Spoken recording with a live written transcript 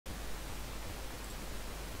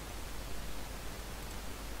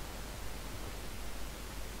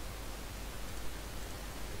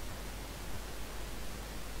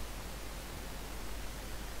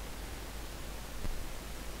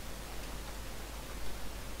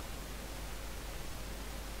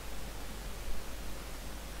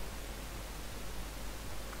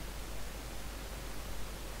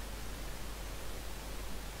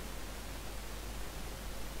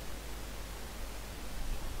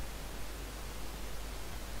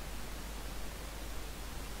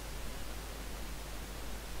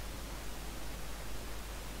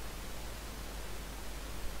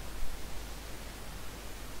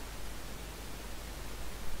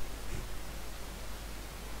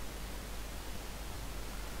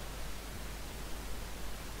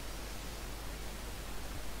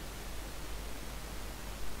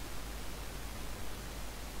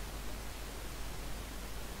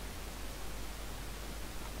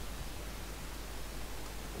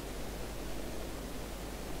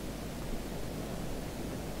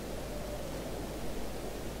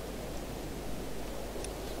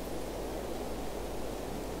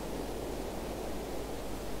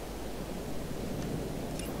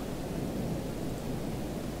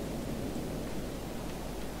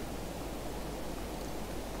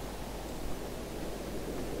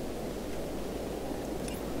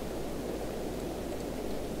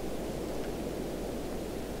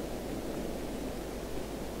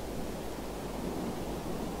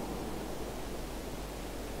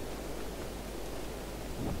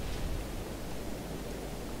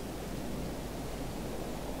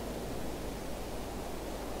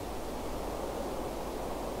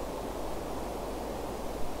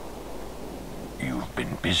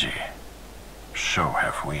busy. So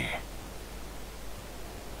have we.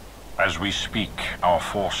 As we speak, our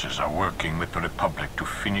forces are working with the Republic to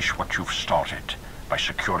finish what you've started by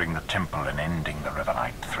securing the temple and ending the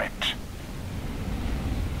Revanite threat.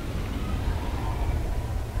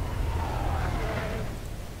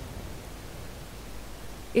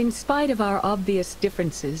 In spite of our obvious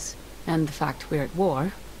differences, and the fact we're at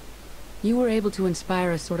war, you were able to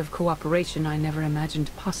inspire a sort of cooperation I never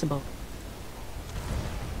imagined possible.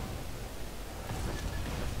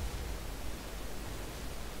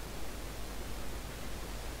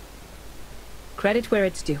 Credit where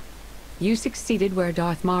it's due. You succeeded where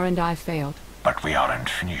Darth Mar and I failed. But we aren't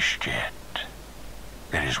finished yet.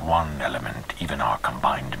 There is one element even our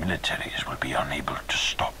combined militaries will be unable to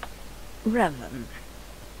stop. Revan.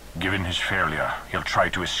 Given his failure, he'll try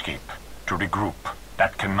to escape, to regroup.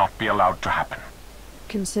 That cannot be allowed to happen.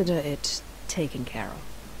 Consider it taken care of.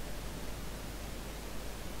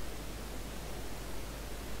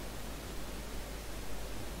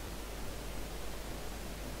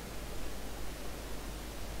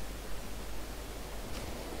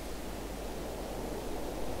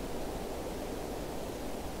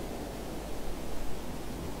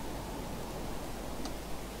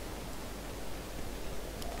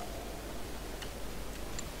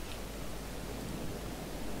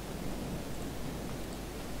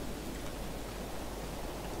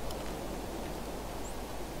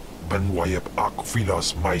 Benwayep ak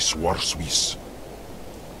filas mais warswis.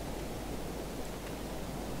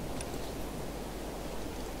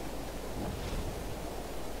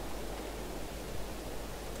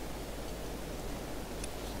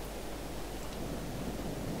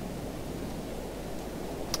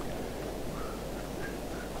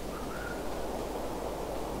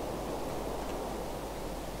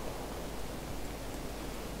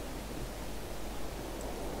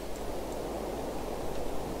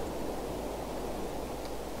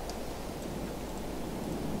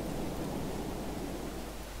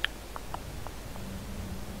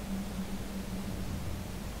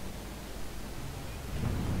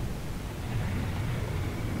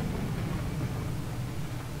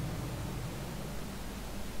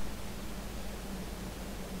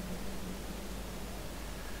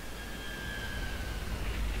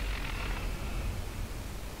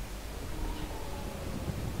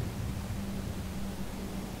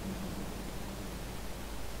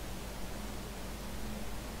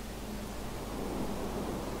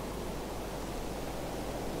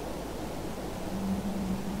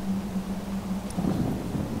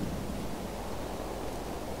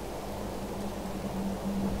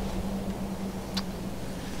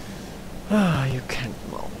 Ah, you can't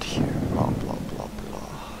mount here. Blah, blah, blah, blah.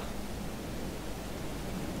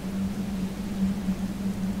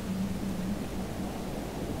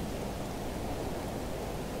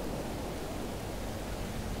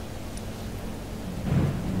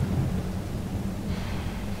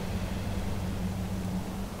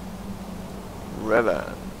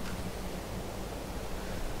 Revan.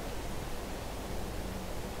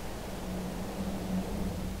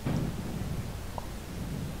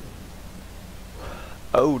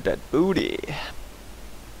 Oh, that booty.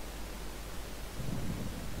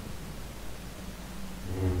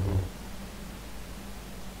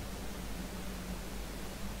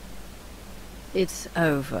 It's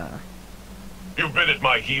over. You've been at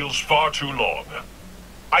my heels far too long.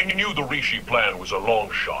 I knew the Rishi plan was a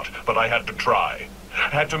long shot, but I had to try.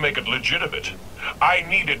 Had to make it legitimate. I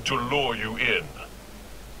needed to lure you in.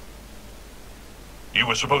 You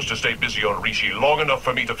were supposed to stay busy on Rishi long enough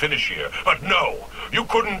for me to finish here, but no! You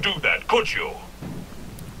couldn't do that, could you?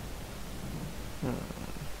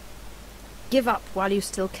 Give up while you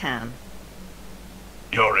still can.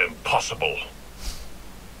 You're impossible.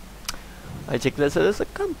 I take this as a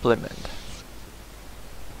compliment.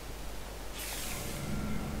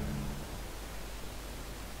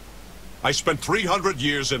 I spent 300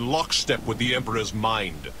 years in lockstep with the Emperor's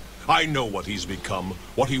mind. I know what he's become,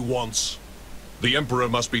 what he wants. The Emperor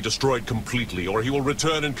must be destroyed completely, or he will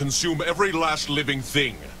return and consume every last living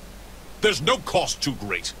thing. There's no cost too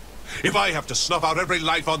great. If I have to snuff out every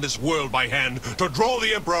life on this world by hand to draw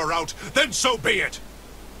the Emperor out, then so be it!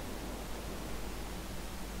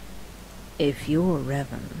 If you're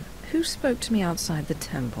Revan, who spoke to me outside the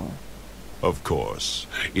temple? Of course.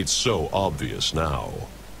 It's so obvious now.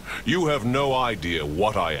 You have no idea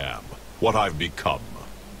what I am, what I've become.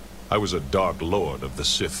 I was a Dark Lord of the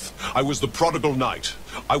Sith. I was the prodigal knight.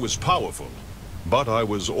 I was powerful, but I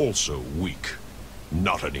was also weak.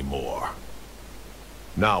 Not anymore.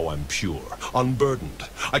 Now I'm pure, unburdened.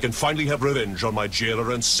 I can finally have revenge on my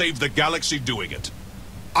jailer and save the galaxy doing it.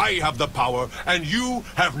 I have the power, and you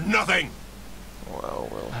have nothing! Well,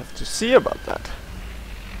 we'll have to see about that.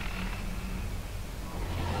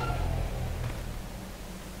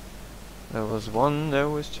 There was one, there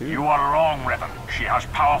was two. You are wrong, Revan. She has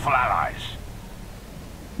powerful allies.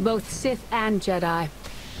 Both Sith and Jedi.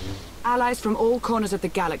 Allies from all corners of the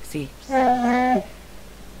galaxy.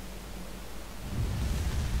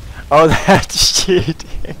 Oh, that's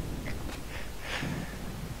cheating.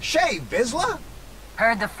 Shay, Vizsla?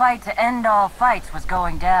 Heard the fight to end all fights was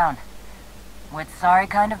going down. What sorry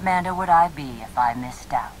kind of Mando would I be if I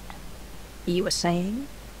missed out? You were saying?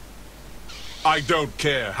 I don't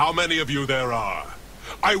care how many of you there are.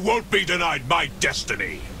 I won't be denied my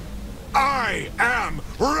destiny. I am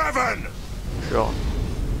Revan! Sure.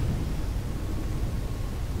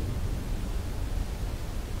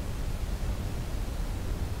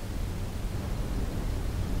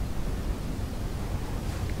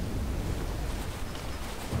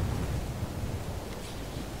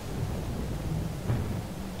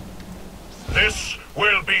 This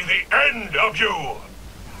will be the end of you!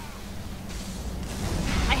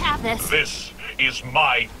 I have this. This is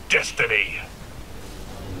my destiny.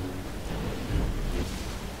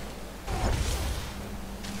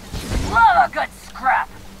 Love a good scrap!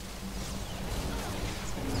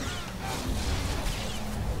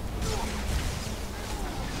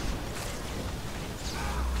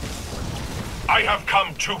 I have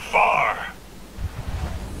come too far.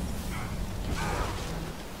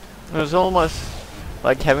 It was almost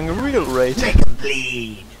like having a real raid. Make him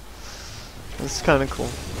bleed. It's kind of cool.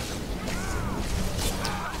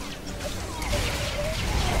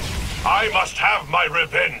 I must have my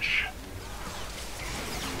revenge.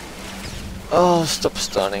 Oh, stop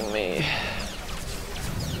stunning me.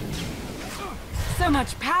 So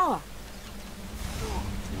much power.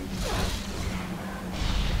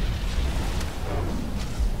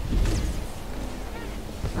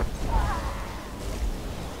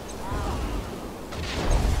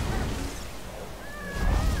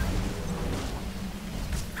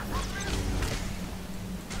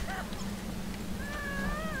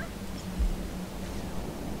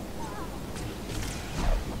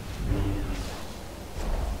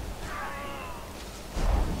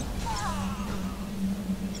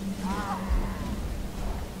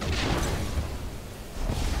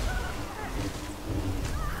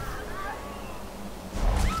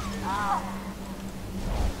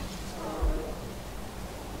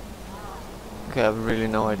 Okay, I have really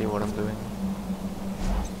no idea what I'm doing.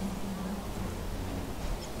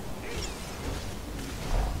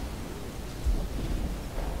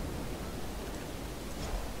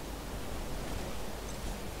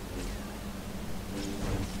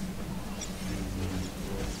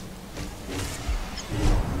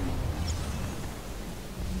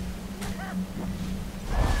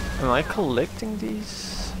 Am I collecting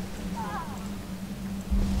these?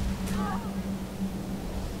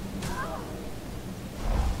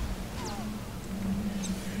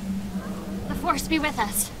 The Force be with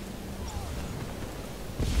us.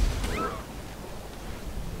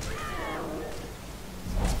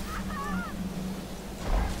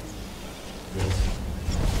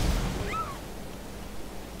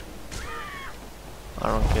 I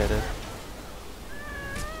don't get it.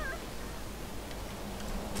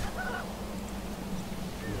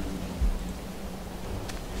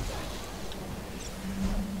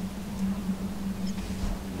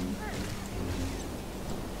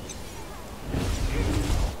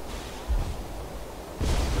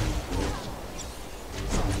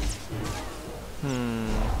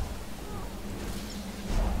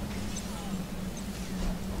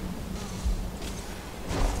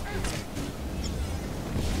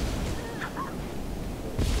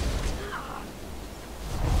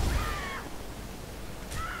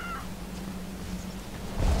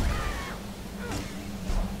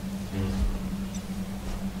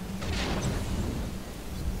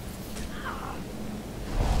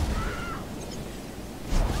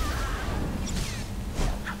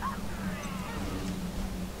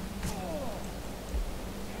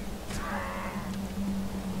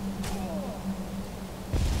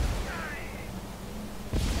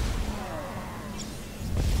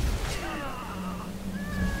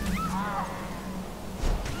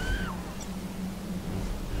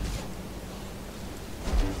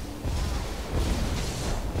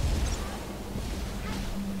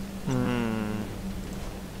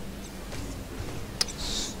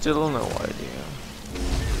 Still no idea.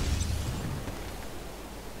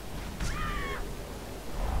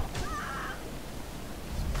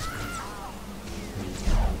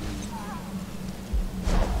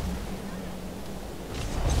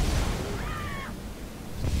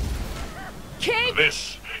 King!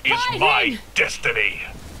 This is Fighting! my destiny.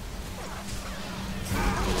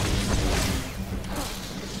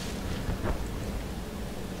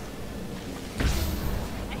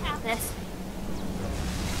 I have this.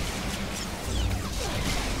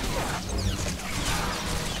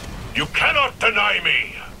 You cannot deny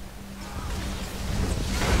me.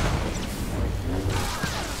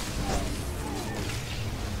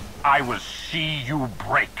 I will see you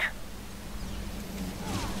break.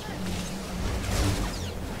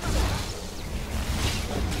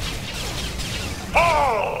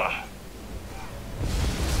 Fall!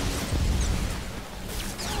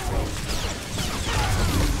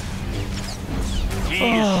 He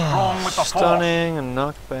is strong with the force. Stunning and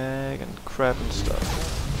knockback and crap and stuff.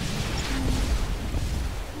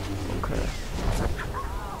 Okay.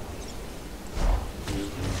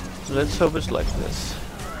 Let's hope it's like this.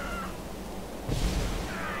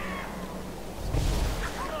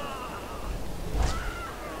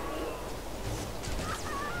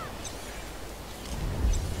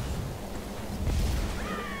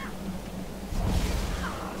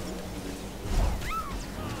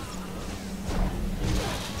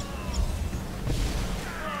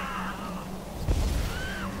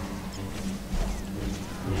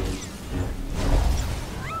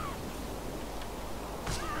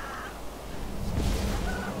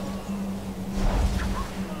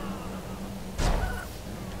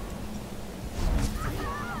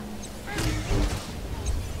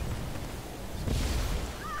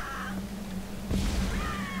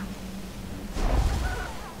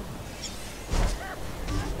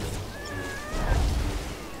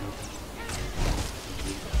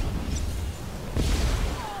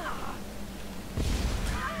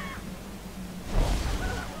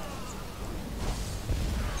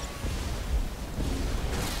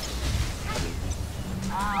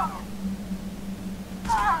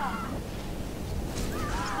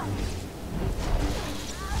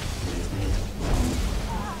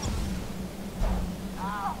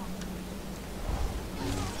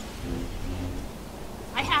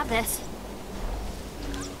 I have this.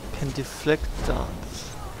 Can deflect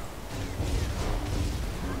darts.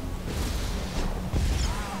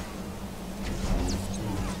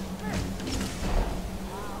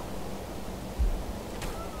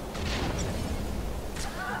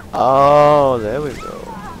 Oh, there we go.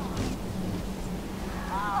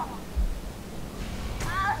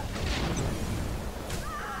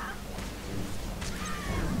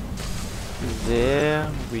 There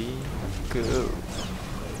we go.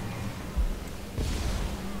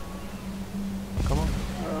 Come on.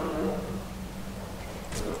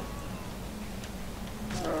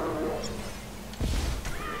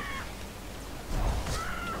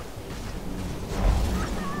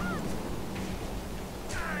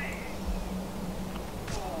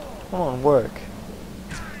 Come on, work.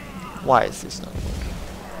 Why is this not working?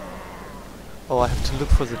 Oh, I have to look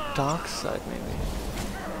for the dark side, maybe.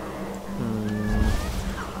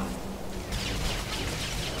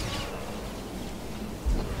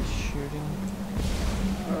 Shooting.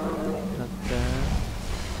 Not there.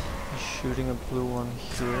 Shooting a blue one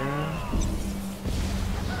here.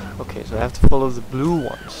 Okay, so I have to follow the blue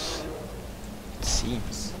ones. It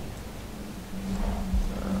seems.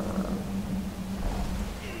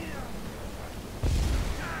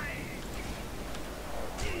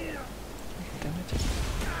 Damn it.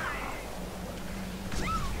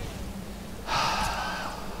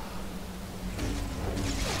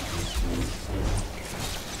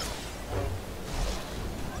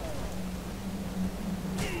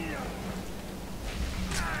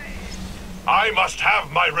 I must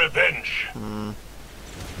have my revenge.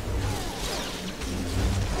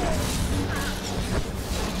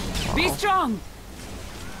 Be strong!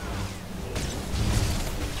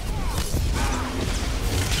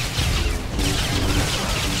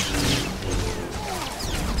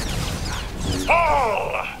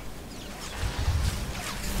 Fall! I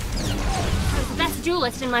was the best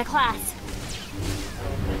duelist in my class.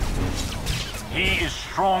 He is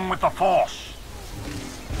strong with the force.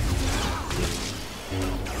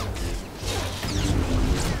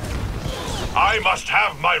 I must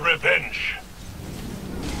have my revenge.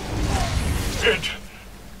 It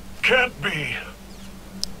can't be.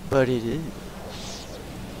 But it is.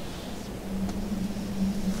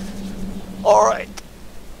 Alright.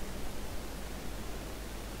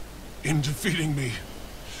 In defeating me,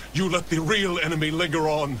 you let the real enemy linger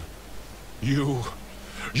on. You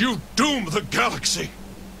doom the galaxy!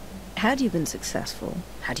 Had you been successful,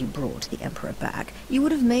 had you brought the Emperor back, you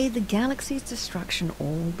would have made the galaxy's destruction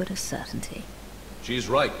all but a certainty. She's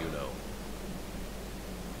right, you know.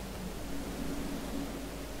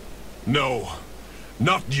 No,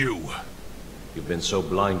 not you. You've been so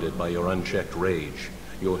blinded by your unchecked rage,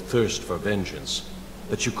 your thirst for vengeance,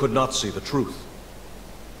 that you could not see the truth.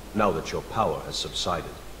 Now that your power has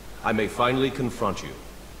subsided, I may finally confront you.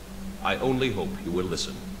 I only hope you will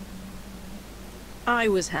listen. I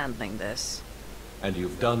was handling this. And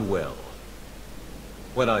you've done well.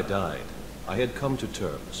 When I died, I had come to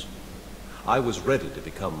terms. I was ready to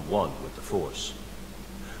become one with the Force.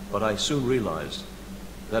 But I soon realized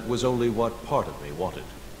that was only what part of me wanted.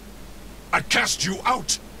 I cast you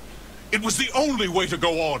out! It was the only way to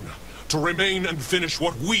go on, to remain and finish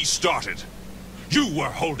what we started. You were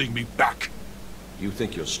holding me back. You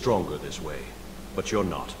think you're stronger this way, but you're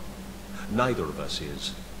not. Neither of us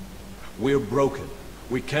is. We're broken.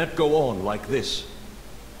 We can't go on like this.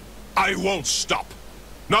 I won't stop.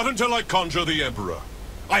 Not until I conjure the Emperor.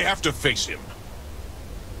 I have to face him.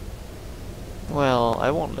 Well,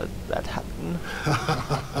 I won't let that happen.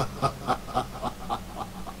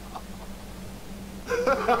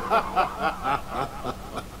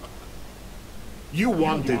 You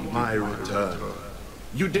wanted my return.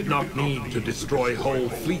 You did not need to destroy whole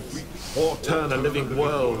fleets or turn a living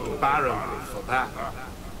world barren for that.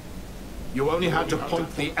 You only had to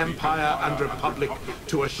point the Empire and Republic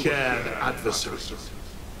to a shared adversary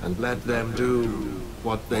and let them do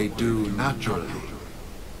what they do naturally.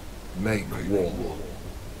 Make war.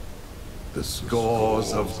 The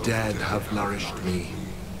scores of dead have nourished me.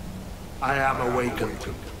 I am awakened,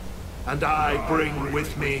 and I bring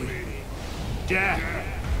with me death.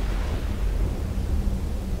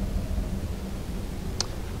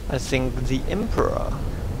 I think the Emperor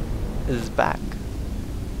is back.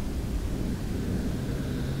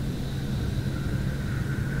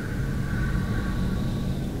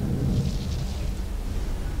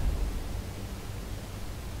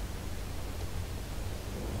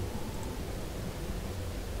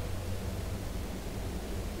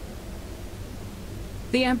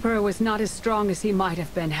 The Emperor was not as strong as he might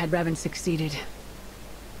have been had Revan succeeded.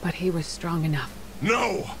 But he was strong enough.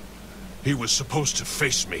 No! He was supposed to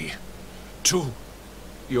face me.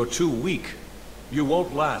 You're too weak. You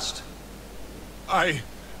won't last.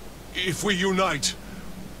 If we unite,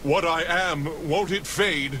 what I am, won't it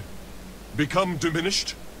fade? Become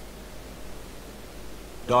diminished?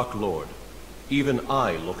 Dark Lord, even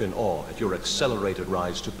I look in awe at your accelerated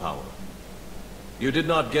rise to power. You did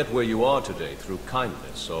not get where you are today through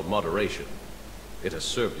kindness or moderation. It has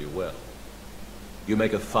served you well. You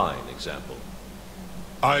make a fine example.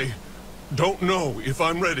 I don't know if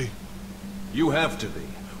I'm ready. You have to be.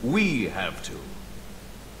 We have to.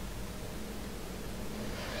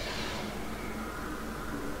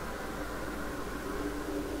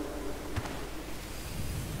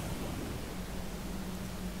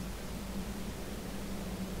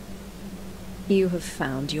 You have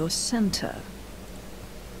found your center.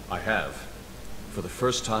 I have. For the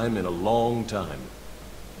first time in a long time.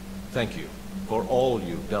 Thank you for all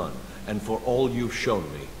you've done, and for all you've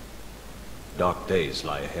shown me. Dark days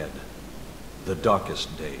lie ahead. The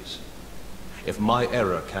darkest days. If my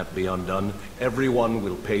error can't be undone, everyone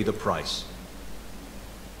will pay the price.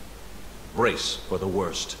 Brace for the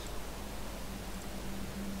worst.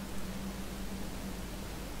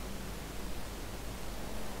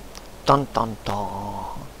 Dun dun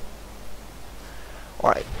dun.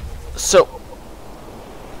 Alright, so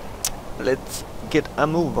let's get a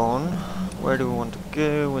move on. Where do we want to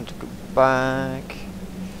go? We want to go back.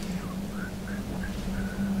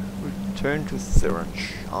 Return to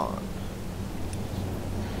Theranshan.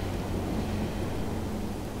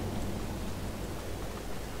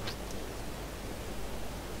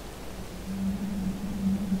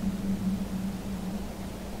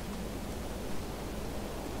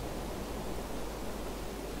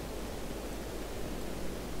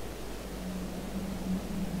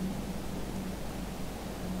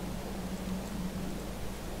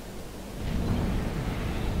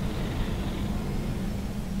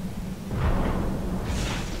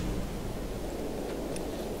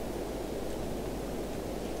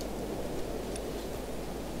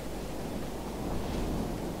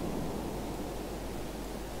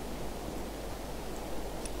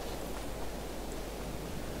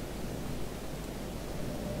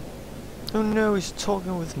 Oh no, he's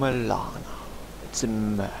talking with Malana. It's a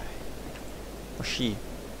maid. Or she.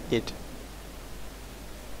 It.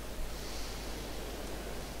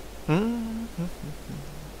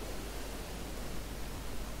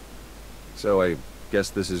 So I guess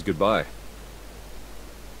this is goodbye.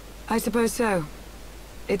 I suppose so.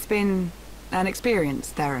 It's been an experience,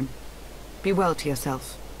 Theron. Be well to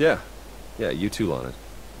yourself. Yeah, you too, Lana.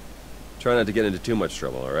 Try not to get into too much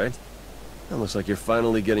trouble, alright? That looks like you're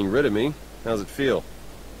finally getting rid of me. How's it feel?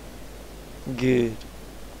 Good.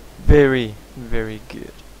 Very, very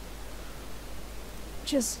good.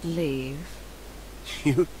 Just leave.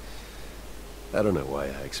 You... I don't know why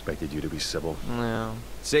I expected you to be civil. No.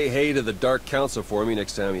 Say hey to the Dark Council for me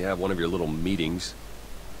next time you have one of your little meetings.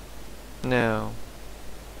 No.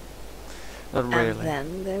 Not really. And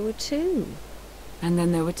then there were two. And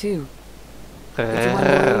then there were two. It's a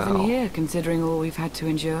wonder we're even here, considering all we've had to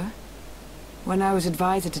endure. When I was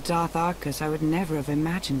advisor to Darth Arcus, I would never have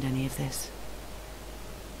imagined any of this.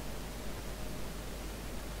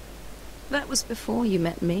 That was before you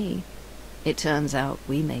met me. It turns out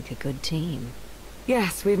we make a good team.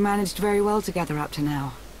 Yes, we've managed very well together up to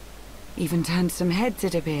now. Even turned some heads,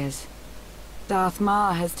 it appears. Darth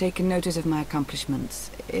Mar has taken notice of my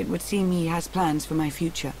accomplishments. It would seem he has plans for my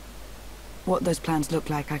future. What those plans look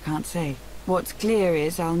like, I can't say. What's clear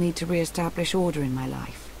is I'll need to re-establish order in my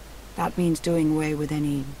life. That means doing away with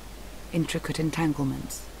any intricate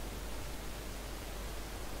entanglements.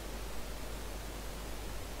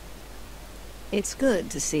 It's good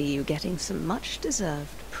to see you getting some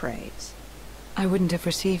much-deserved praise. I wouldn't have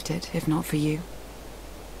received it if not for you.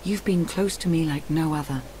 You've been close to me like no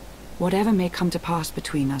other. Whatever may come to pass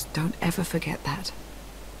between us, don't ever forget that.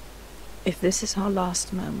 If this is our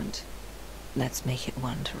last moment, let's make it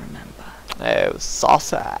one to remember. Oh,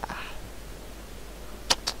 saucer.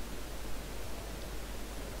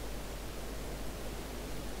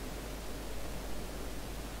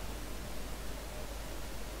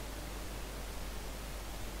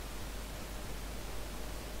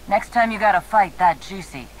 Next time you got a fight that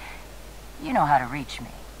juicy, you know how to reach me.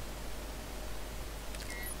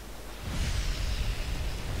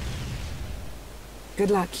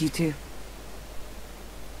 Good luck, you two.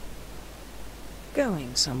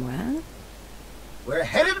 Going somewhere? We're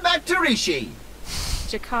headed back to Rishi.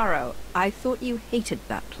 Jakaro, I thought you hated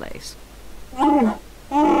that place.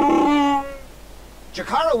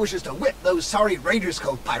 Jakaro wishes to whip those sorry Raiders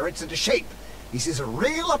Cove pirates into shape. He sees a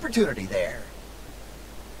real opportunity there.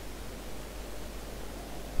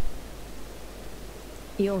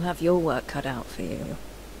 You'll have your work cut out for you.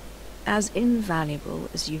 As invaluable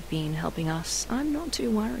as you've been helping us, I'm not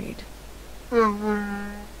too worried.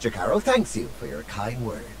 Jakaro thanks you for your kind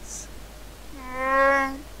words.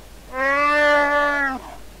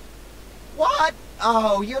 What?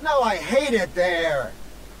 Oh, you know I hate it there.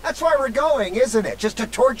 That's why we're going, isn't it? Just to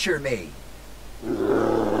torture me.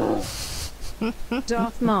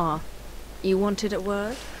 Darth Mar, you wanted a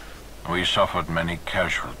word? We suffered many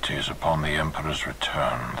casualties upon the Emperor's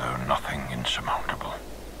return, though nothing insurmountable.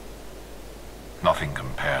 Nothing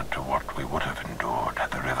compared to what we would have endured had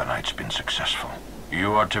the River Knights been successful.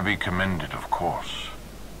 You are to be commended, of course,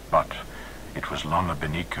 but it was Lana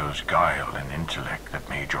Beniko's guile and intellect that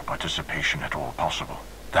made your participation at all possible.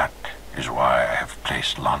 That is why I have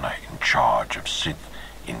placed Lana in charge of Sith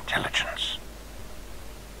intelligence.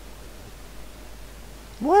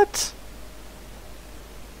 What?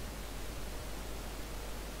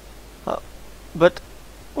 But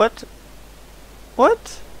what?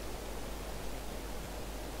 What?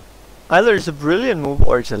 Either it's a brilliant move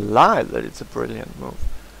or it's a lie that it's a brilliant move.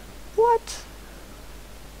 What?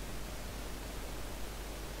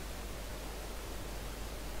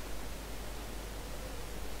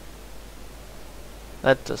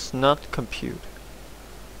 That does not compute.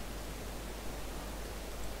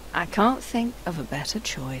 I can't think of a better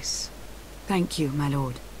choice. Thank you, my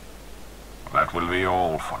lord. That will be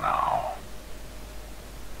all for now.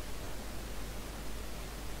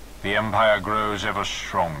 The Empire grows ever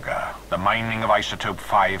stronger. The mining of Isotope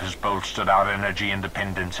 5 has bolstered our energy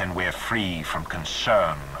independence, and we're free from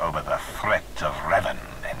concern over the threat of Revan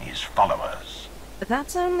and his followers. But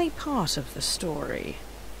that's only part of the story.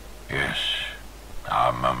 Yes,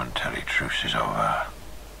 our momentary truce is over.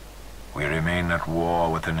 We remain at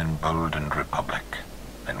war with an emboldened republic,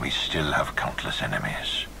 and we still have countless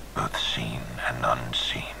enemies, both seen and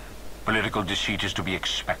unseen. Political deceit is to be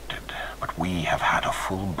expected, but we have had a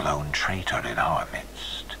full-blown traitor in our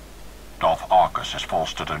midst. Darth Arcus has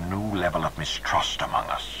fostered a new level of mistrust among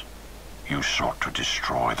us. You sought to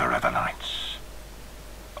destroy the River Knights.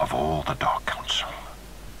 Of all the Dark Council,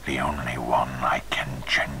 the only one I can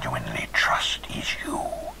genuinely trust is you,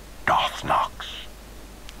 Darth Nox.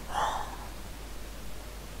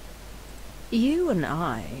 You and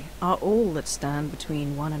I are all that stand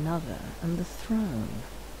between one another and the throne.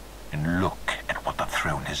 And look at what the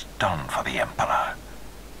throne has done for the Emperor.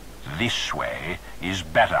 This way is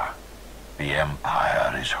better. The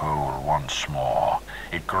Empire is whole once more.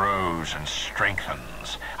 It grows and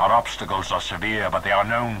strengthens. Our obstacles are severe, but they are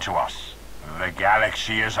known to us. The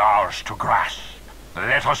galaxy is ours to grasp.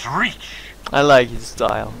 Let us reach. I like his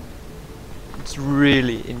style. It's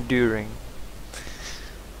really enduring.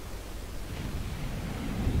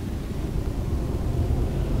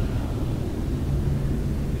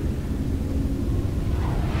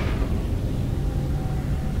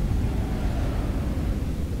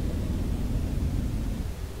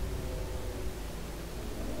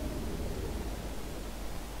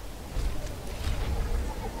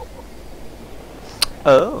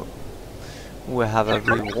 Oh, we have a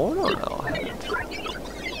reward on our head.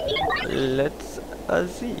 Let's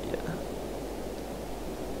see.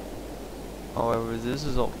 However, this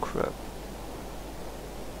is all crap.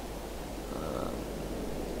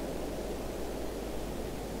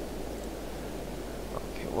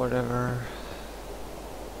 Okay, whatever.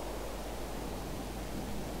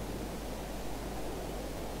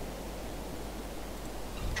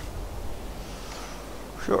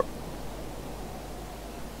 Sure.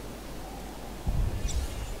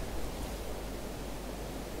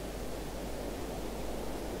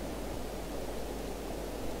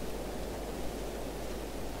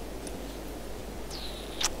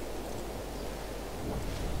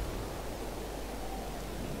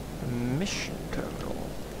 Mission terminal.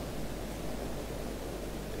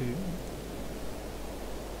 Ooh.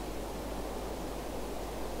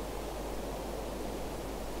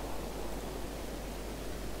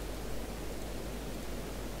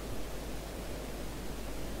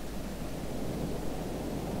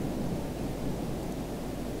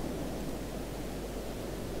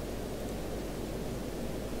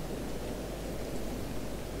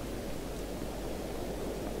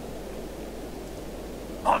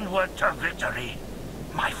 Onward to victory,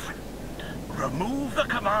 my friend. Remove the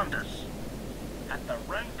commanders, and the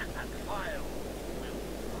rank and file will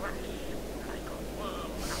flash like a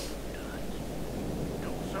worm out of dirt.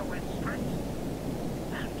 Do so in strength,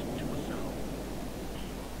 and do so in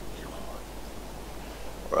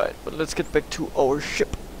joy. Right, but let's get back to our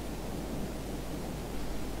ship.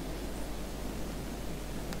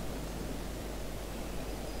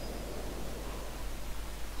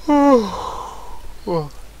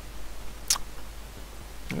 Whoa.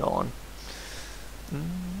 Go on.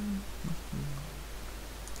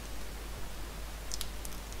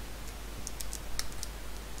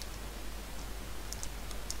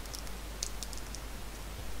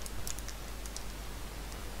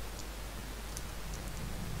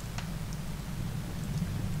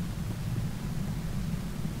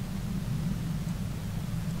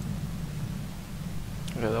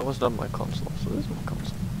 Yeah, that was not my console, so this is my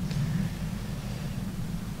console.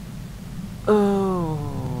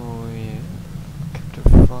 Oh yeah,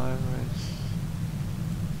 Captain Virus.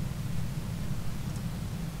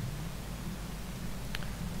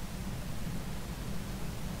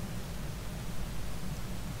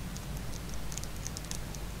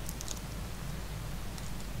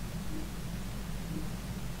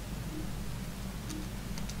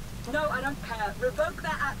 No, I don't care. Revoke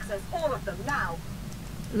their access, all of them, now.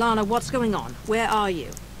 Lana, what's going on? Where are you?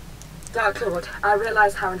 Dark Lord, I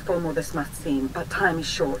realize how informal this must seem, but time is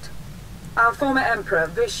short. Our former Emperor,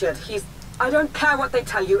 Vishad, I don't care what they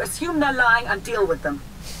tell you. Assume they're lying and deal with them.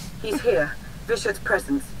 He's here. Vishad's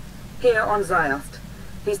presence. Here on Ziost.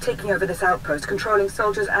 He's taking over this outpost, controlling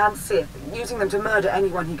soldiers and Sith, using them to murder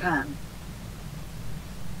anyone he can.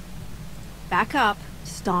 Back up.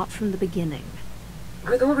 Start from the beginning.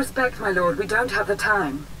 With all respect, my lord, we don't have the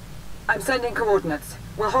time. I'm sending coordinates.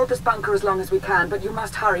 We'll hold this bunker as long as we can, but you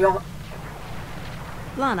must hurry on.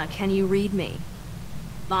 Lana, can you read me?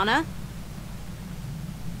 Lana?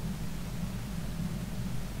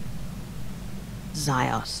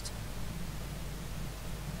 Ziost.